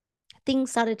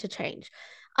 things started to change.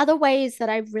 Other ways that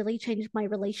I've really changed my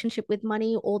relationship with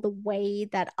money or the way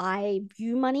that I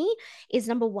view money is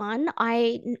number one,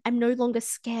 I'm no longer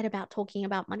scared about talking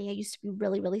about money. I used to be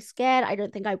really, really scared. I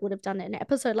don't think I would have done an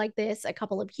episode like this a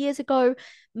couple of years ago.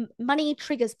 Money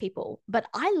triggers people, but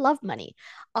I love money.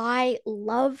 I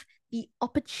love the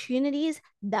opportunities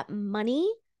that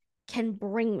money can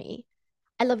bring me.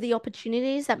 I love the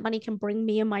opportunities that money can bring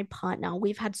me and my partner.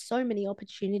 We've had so many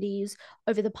opportunities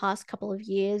over the past couple of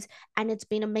years, and it's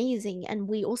been amazing. And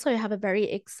we also have a very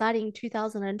exciting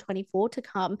 2024 to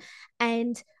come.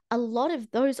 And a lot of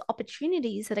those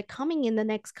opportunities that are coming in the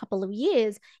next couple of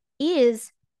years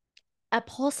is a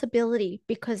possibility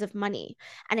because of money.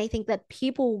 And I think that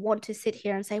people want to sit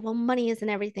here and say, well, money isn't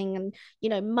everything. And,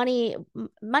 money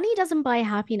doesn't buy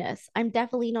happiness. I'm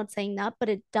definitely not saying that, but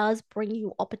it does bring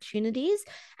you opportunities.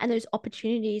 And those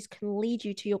opportunities can lead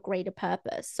you to your greater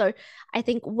purpose. So I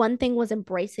think one thing was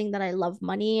embracing that I love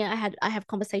money. I have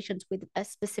conversations with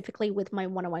specifically with my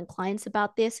one-on-one clients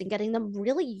about this and getting them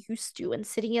really used to and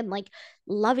sitting in like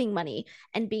loving money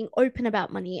and being open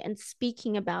about money and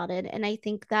speaking about it. And I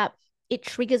think that it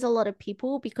triggers a lot of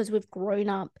people because we've grown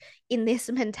up in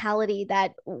this mentality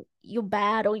that you're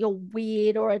bad or you're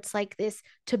weird or it's like this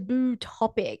taboo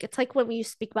topic. It's like when we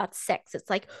speak about sex, it's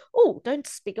like, oh, don't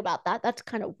speak about that. That's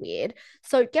kind of weird.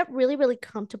 So get really, really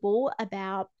comfortable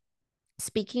about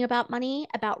speaking about money,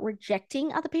 about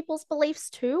rejecting other people's beliefs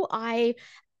too.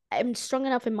 I'm strong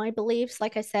enough in my beliefs.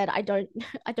 Like I said, I don't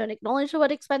acknowledge the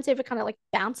word expensive. It kind of like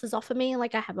bounces off of me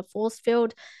like I have a force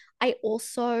field. I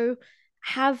also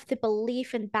have the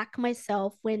belief and back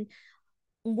myself when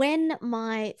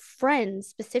my friends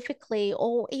specifically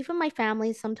or even my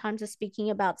family sometimes are speaking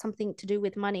about something to do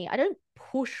with money. I don't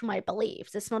push my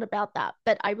beliefs. It's not about that,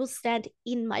 but I will stand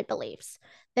in my beliefs.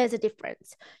 There's a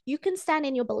difference. You can stand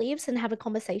in your beliefs and have a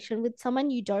conversation with someone.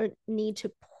 You don't need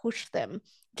to push them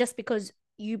just because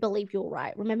you believe you're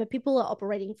right. Remember, people are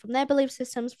operating from their belief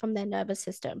systems, from their nervous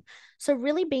system. So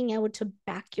really being able to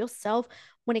back yourself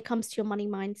when it comes to your money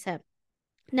mindset.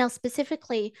 Now,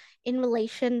 specifically in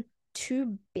relation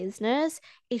to business,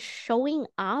 is showing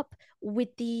up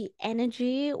with the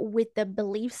energy, with the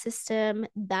belief system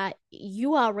that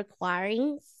you are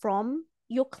requiring from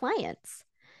your clients.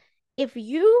 if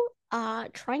you are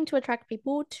trying to attract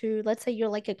people to, let's say you're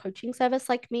like a coaching service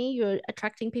like me, you're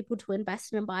attracting people to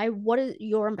invest in and buy, what do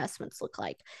your investments look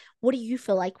like? What do you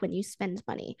feel like when you spend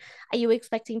money? Are you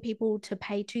expecting people to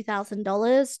pay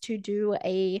 $2,000 to do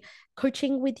a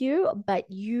coaching with you, but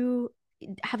you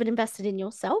haven't invested in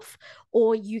yourself,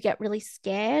 or you get really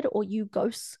scared, or you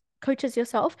ghost coaches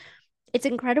yourself? It's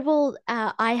incredible.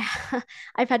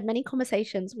 I've had many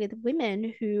conversations with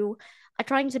women who are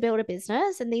trying to build a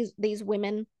business, and these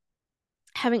women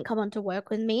haven't come on to work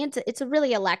with me. It's a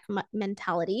really a lack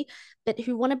mentality, but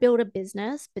who want to build a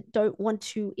business but don't want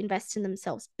to invest in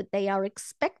themselves, but they are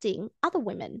expecting other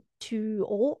women to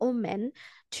or men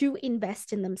to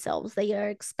invest in themselves. They are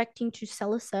expecting to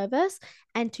sell a service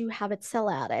and to have it sell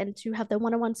out and to have the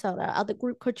one-on-one sell out, or the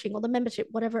group coaching or the membership,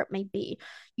 whatever it may be.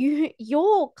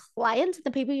 Your clients, the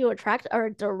people you attract, are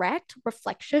a direct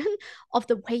reflection of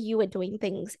the way you are doing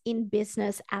things in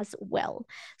business as well.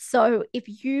 So if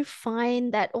you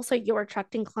find that also you're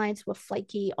attracting clients who are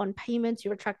flaky on payments,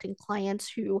 you're attracting clients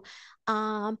who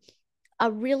um,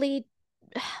 are really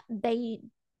they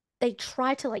they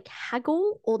try to like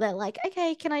haggle, or they're like,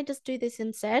 okay, can I just do this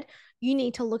instead? You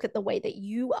need to look at the way that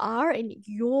you are and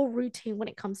your routine when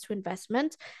it comes to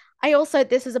investment. I also,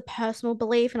 this is a personal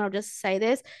belief, and I'll just say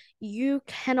this: you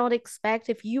cannot expect,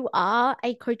 if you are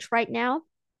a coach right now,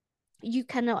 you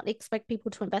cannot expect people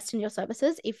to invest in your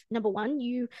services if, number one,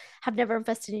 you have never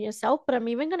invested in yourself. But I'm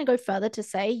even going to go further to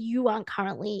say you aren't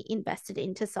currently invested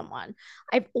into someone.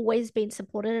 I've always been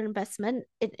supported an investment,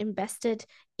 it invested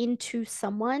into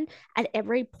someone at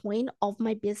every point of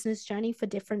my business journey for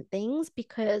different things,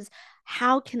 because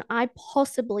how can I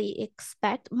possibly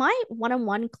expect my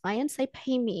one-on-one clients, they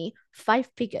pay me 5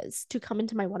 figures to come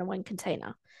into my one-on-one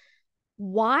container.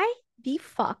 Why the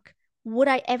fuck would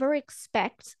I ever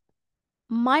expect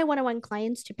my one-on-one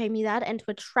clients to pay me that, and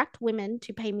to attract women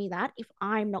to pay me that, if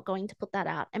I'm not going to put that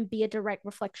out and be a direct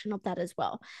reflection of that as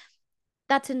well?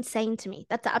 That's insane to me.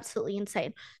 That's absolutely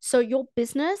insane. So your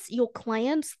business, your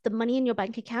clients, the money in your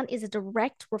bank account is a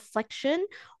direct reflection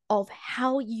of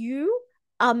how you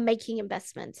are making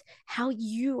investments, how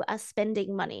you are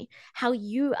spending money, how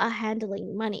you are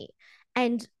handling money.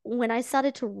 And when I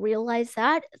started to realize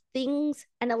that things,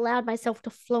 and allowed myself to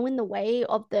flow in the way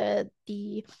of the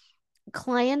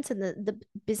clients and the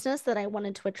business that I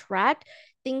wanted to attract,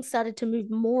 things started to move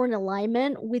more in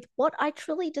alignment with what I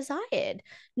truly desired.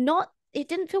 Not, it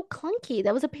didn't feel clunky.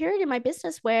 There was a period in my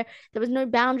business where there was no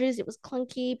boundaries. It was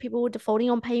clunky. People were defaulting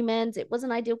on payments. It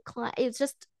wasn't ideal client. It was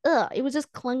just, it was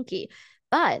just clunky.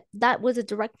 But that was a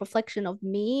direct reflection of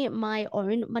me, my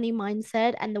own money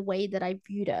mindset, and the way that I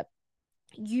viewed it.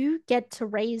 You get to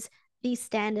raise these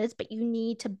standards, but you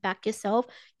need to back yourself.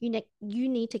 You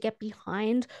need to get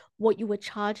behind what you were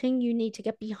charging. You need to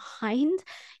get behind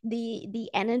the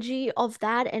energy of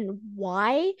that, and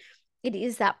why it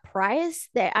is that price.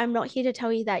 That I'm not here to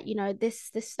tell you that,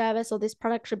 this service or this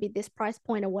product should be this price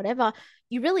point or whatever.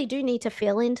 You really do need to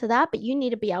feel into that, but you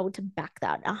need to be able to back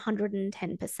that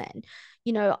 110%.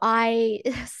 I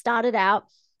started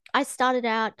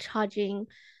out charging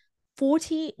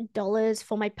 $40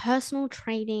 for my personal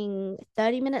training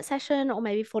 30-minute session, or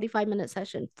maybe 45-minute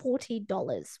session.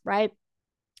 $40, right?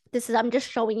 I'm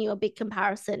just showing you a big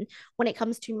comparison when it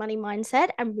comes to money mindset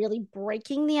and really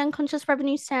breaking the unconscious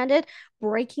revenue standard,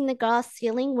 breaking the glass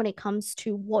ceiling when it comes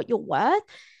to what you're worth.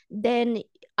 Then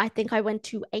I think I went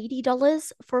to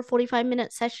 $80 for a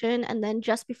 45-minute session. And then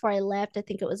just before I left, I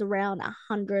think it was around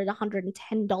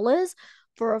 $110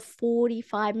 for a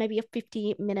 45, maybe a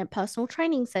 50-minute personal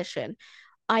training session.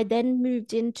 I then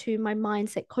moved into my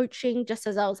mindset coaching just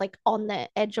as I was like on the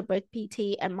edge of both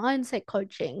PT and mindset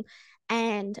coaching.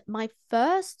 And my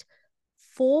first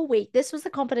 4 week, this was the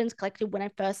Confidence Collective when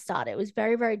I first started. It was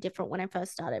very, very different when I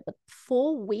first started, but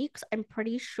 4 weeks, I'm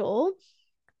pretty sure,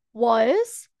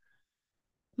 was,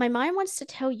 my mind wants to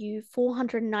tell you,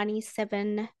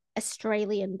 497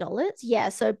 Australian dollars. Yeah,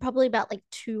 so probably about like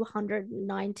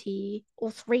 290 or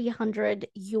 300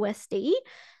 USD,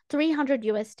 300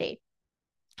 USD.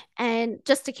 And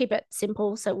just to keep it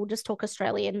simple, so we'll just talk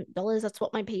Australian dollars. That's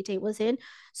what my PT was in.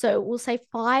 So we'll say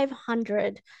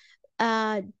 500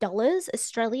 dollars,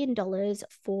 Australian dollars,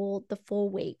 for the 4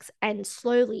 weeks. And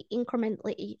slowly,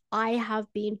 incrementally, I have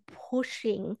been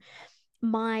pushing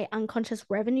my unconscious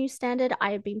revenue standard.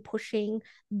 I have been pushing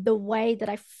the way that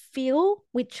I feel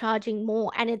with charging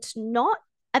more. And it's not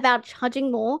about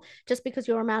charging more just because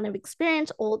your amount of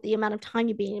experience or the amount of time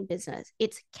you've been in business.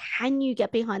 It's, can you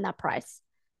get behind that price?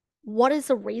 What is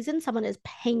the reason someone is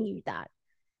paying you that?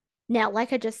 Now,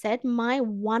 like I just said, my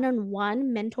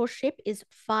one-on-one mentorship is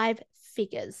 5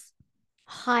 figures,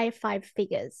 high 5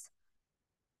 figures.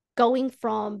 going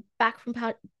from back from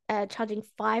charging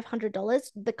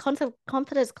 $500. The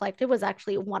Confidence Collective was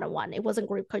actually one-on-one. It wasn't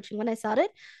group coaching when I started.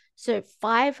 So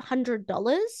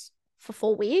 $500 for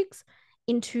 4 weeks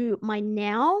into my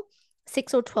now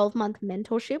 6 or 12 month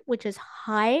mentorship, which is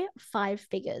high five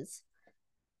figures.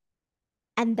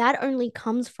 And that only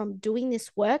comes from doing this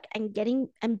work and getting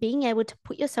and being able to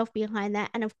put yourself behind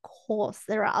that. And of course,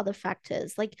 there are other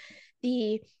factors like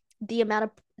the amount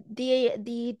of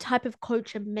the type of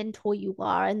coach and mentor you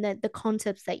are and the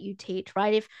concepts that you teach,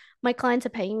 right? If my clients are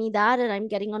paying me that and I'm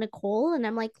getting on a call and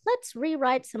I'm like, let's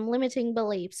rewrite some limiting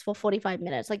beliefs for 45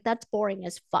 minutes, like that's boring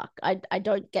as fuck. I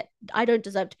don't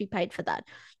deserve to be paid for that.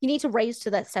 You need to raise to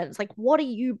that standards. Like, what are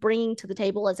you bringing to the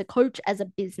table as a coach, as a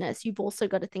business? You've also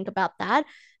got to think about that.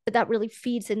 But that really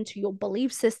feeds into your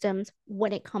belief systems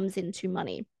when it comes into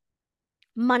money.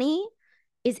 Money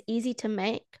is easy to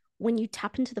make when you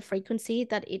tap into the frequency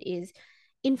that it is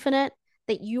infinite,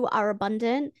 that you are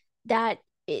abundant, that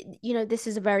this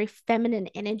is a very feminine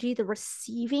energy. The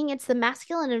receiving, it's the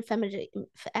masculine and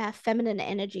feminine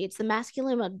energy. It's the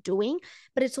masculine of doing,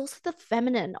 but it's also the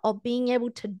feminine of being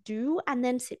able to do and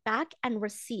then sit back and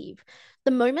receive. The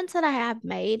moments that I have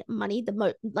made money,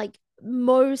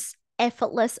 most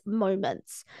effortless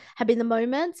moments have been the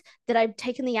moments that I've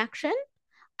taken the action.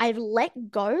 I've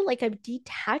let go, like I've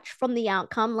detached from the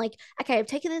outcome. Like, okay, I've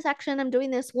taken this action, I'm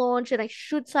doing this launch, and I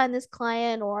should sign this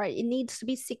client, or it needs to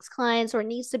be 6 clients, or it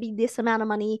needs to be this amount of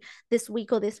money this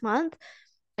week or this month.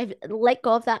 I've let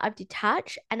go of that. I've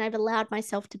detached and I've allowed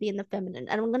myself to be in the feminine.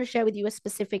 And I'm going to share with you a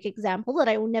specific example that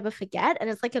I will never forget.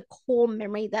 And it's like a core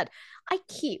memory that I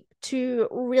keep to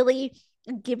really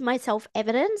give myself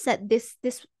evidence that this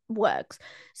works.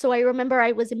 So I remember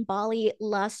I was in Bali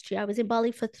last year. I was in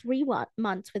Bali for 3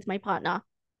 months with my partner.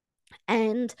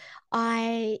 And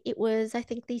it was, I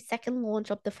think, the second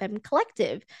launch of the Fem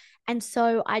Collective. And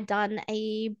so I'd done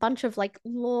a bunch of like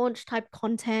launch type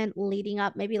content leading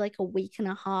up, maybe like a week and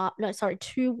a half, no, sorry,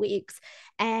 2 weeks.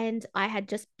 And I had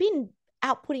just been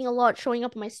outputting a lot, showing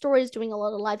up on my stories, doing a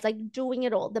lot of lives, like doing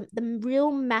it all, the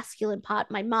real masculine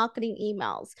part, my marketing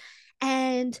emails.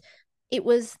 And it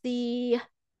was the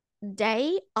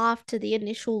day after the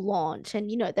initial launch. And,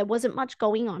 there wasn't much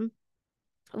going on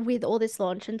with all this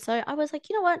launch. And so I was like,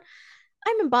 you know what?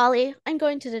 I'm in Bali. I'm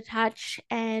going to detach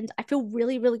and I feel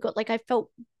really, really good. Like I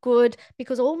felt good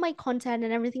because all my content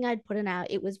and everything I'd put in out,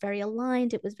 it was very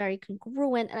aligned, it was very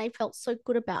congruent, and I felt so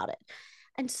good about it.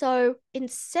 And so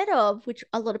instead of, which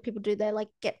a lot of people do, they like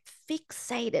get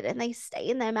fixated and they stay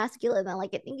in their masculine. They're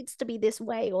like, it needs to be this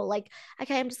way, or like,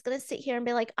 okay, I'm just gonna sit here and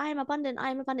be like, I'm abundant,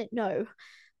 I'm abundant. No,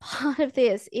 part of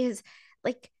this is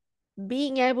like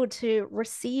being able to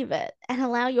receive it and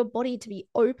allow your body to be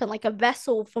open like a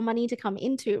vessel for money to come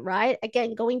into, right?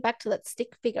 Again, going back to that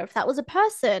stick figure, if that was a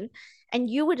person and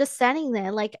you were just standing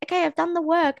there like, okay, I've done the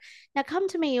work, now come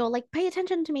to me, or like, pay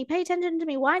attention to me, pay attention to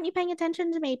me, why aren't you paying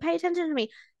attention to me, pay attention to me.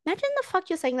 Imagine the fuck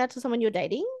you're saying that to someone you're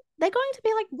dating. They're going to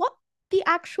be like, what the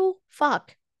actual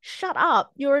fuck, shut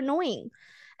up, you're annoying.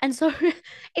 And so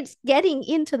it's getting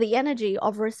into the energy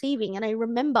of receiving. And I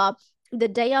remember the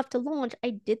day after launch, I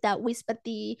did that. We spent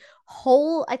the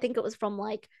whole, I think it was from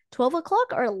like 12 o'clock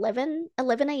or 11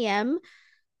 a.m.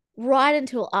 right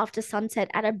until after sunset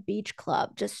at a beach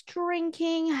club, just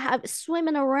drinking,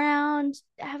 swimming around,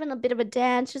 having a bit of a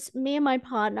dance, just me and my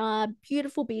partner,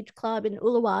 beautiful beach club in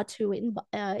Uluwatu in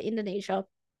Indonesia,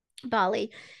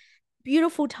 Bali.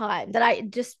 Beautiful time that I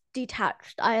just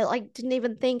detached. I like didn't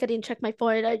even think. I didn't check my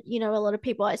phone. A lot of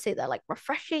people I see they're like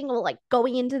refreshing or like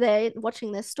going into their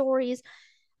watching their stories.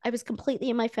 I was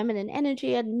completely in my feminine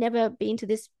energy. I'd never been to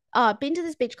this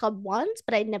beach club once,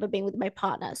 but I'd never been with my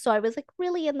partner. So I was like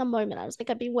really in the moment. I was like,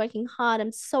 I've been working hard.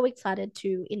 I'm so excited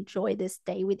to enjoy this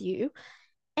day with you.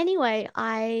 Anyway,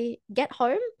 I get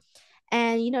home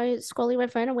and scrolling my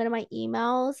phone, I went to my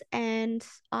emails and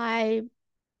I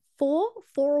four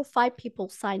or five people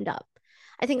signed up.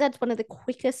 I think that's one of the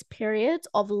quickest periods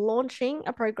of launching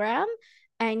a program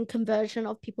and conversion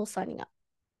of people signing up.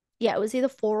 Yeah, it was either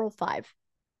four or five.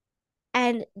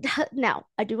 And now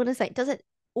I do want to say, does it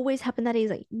always happen that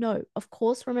easy? No, of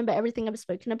course. Remember everything I've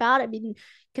spoken about. I've been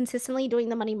consistently doing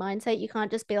the money mindset. You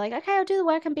can't just be like, okay, I'll do the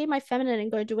work and be my feminine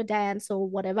and go do a dance or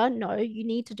whatever. No, you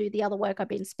need to do the other work I've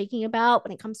been speaking about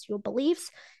when it comes to your beliefs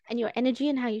and your energy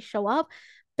and how you show up.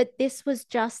 But this is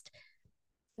just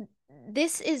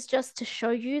to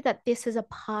show you that this is a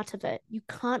part of it. You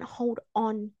can't hold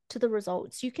on to the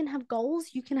results. You can have goals,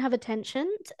 you can have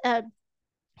intentions,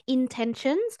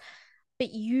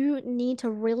 but you need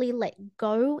to really let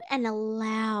go and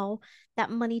allow that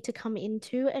money to come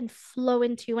into and flow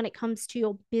into you when it comes to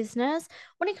your business,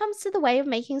 when it comes to the way of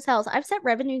making sales. I've set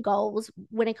revenue goals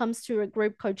when it comes to a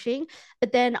group coaching,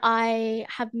 but then I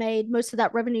have made most of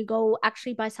that revenue goal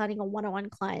actually by signing on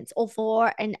one-on-one clients or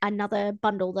for another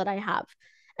bundle that I have.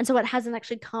 And so it hasn't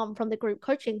actually come from the group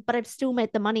coaching, but I've still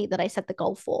made the money that I set the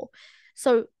goal for.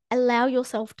 So allow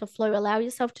yourself to flow, allow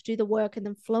yourself to do the work and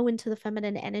then flow into the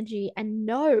feminine energy, and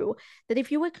know that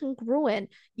if you were congruent,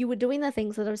 you were doing the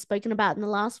things that I've spoken about in the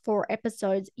last 4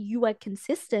 episodes, you are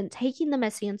consistent, taking the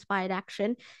messy inspired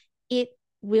action, it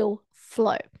will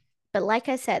flow. But like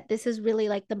I said, this is really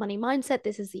like the money mindset.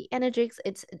 This is the energetics.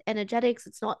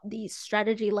 It's not the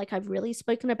strategy like I've really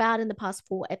spoken about in the past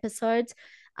 4 episodes,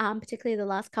 particularly the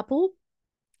last couple.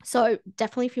 So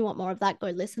definitely, if you want more of that, go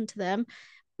listen to them.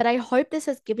 But I hope this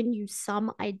has given you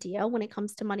some idea when it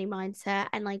comes to money mindset.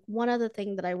 And like one other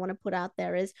thing that I want to put out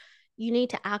there is you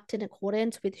need to act in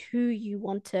accordance with who you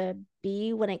want to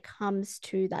be when it comes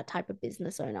to that type of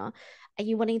business owner. Are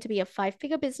you wanting to be a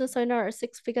 5-figure business owner, or a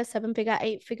 6-figure, 7-figure,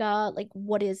 8-figure? Like,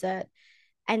 what is it?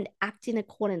 And act in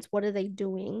accordance. What are they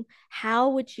doing? How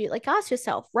would you like ask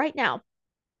yourself right now,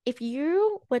 if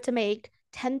you were to make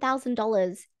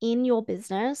 $10,000 in your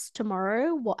business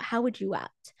tomorrow, how would you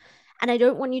act? And I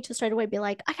don't want you to straight away be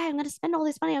like, okay, I'm going to spend all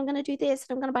this money. I'm going to do this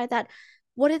and I'm going to buy that.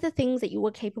 What are the things that you were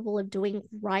capable of doing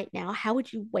right now? How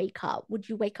would you wake up? Would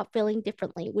you wake up feeling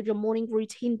differently? Would your morning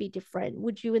routine be different?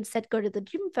 Would you instead go to the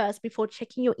gym first before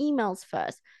checking your emails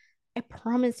first? I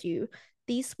promise you,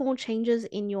 these small changes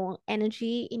in your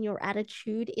energy, in your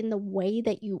attitude, in the way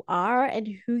that you are and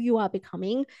who you are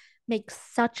becoming makes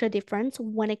such a difference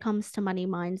when it comes to money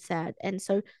mindset. And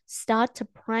so start to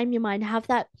prime your mind, have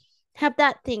that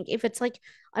think. If it's like,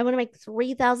 I want to make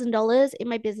 $3,000 in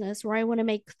my business, or I want to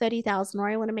make 30,000, or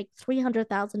I want to make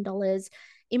 $300,000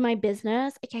 in my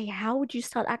business. Okay, how would you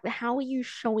start acting? How are you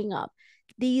showing up?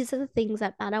 These are the things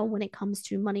that matter when it comes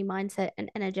to money mindset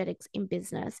and energetics in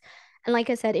business. And like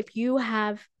I said, if you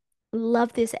have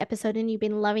loved this episode and you've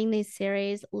been loving this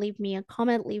series, leave me a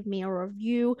comment, leave me a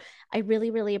review. I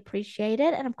really, really appreciate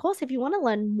it. And of course, if you want to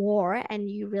learn more and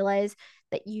you realize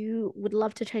that you would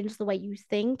love to change the way you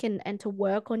think and to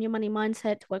work on your money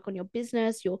mindset, to work on your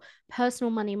business, your personal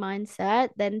money mindset,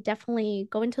 then definitely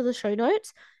go into the show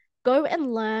notes, go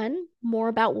and learn more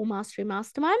about Wool Mastery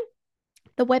Mastermind.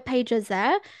 The webpage is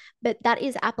there, but that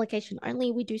is application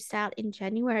only. We do start in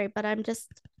January, but I'm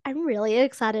really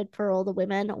excited for all the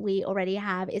women we already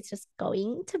have. It's just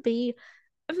going to be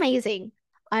amazing.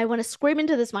 I want to scream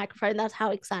into this microphone. That's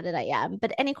how excited I am.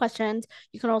 But any questions,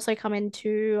 you can also come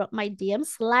into my DMs,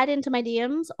 slide into my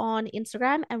DMs on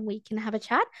Instagram, and we can have a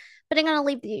chat. But I'm going to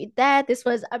leave you there. This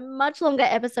was a much longer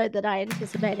episode than I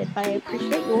anticipated, but I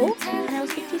appreciate you all, and I will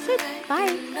speak to you soon.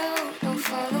 Bye.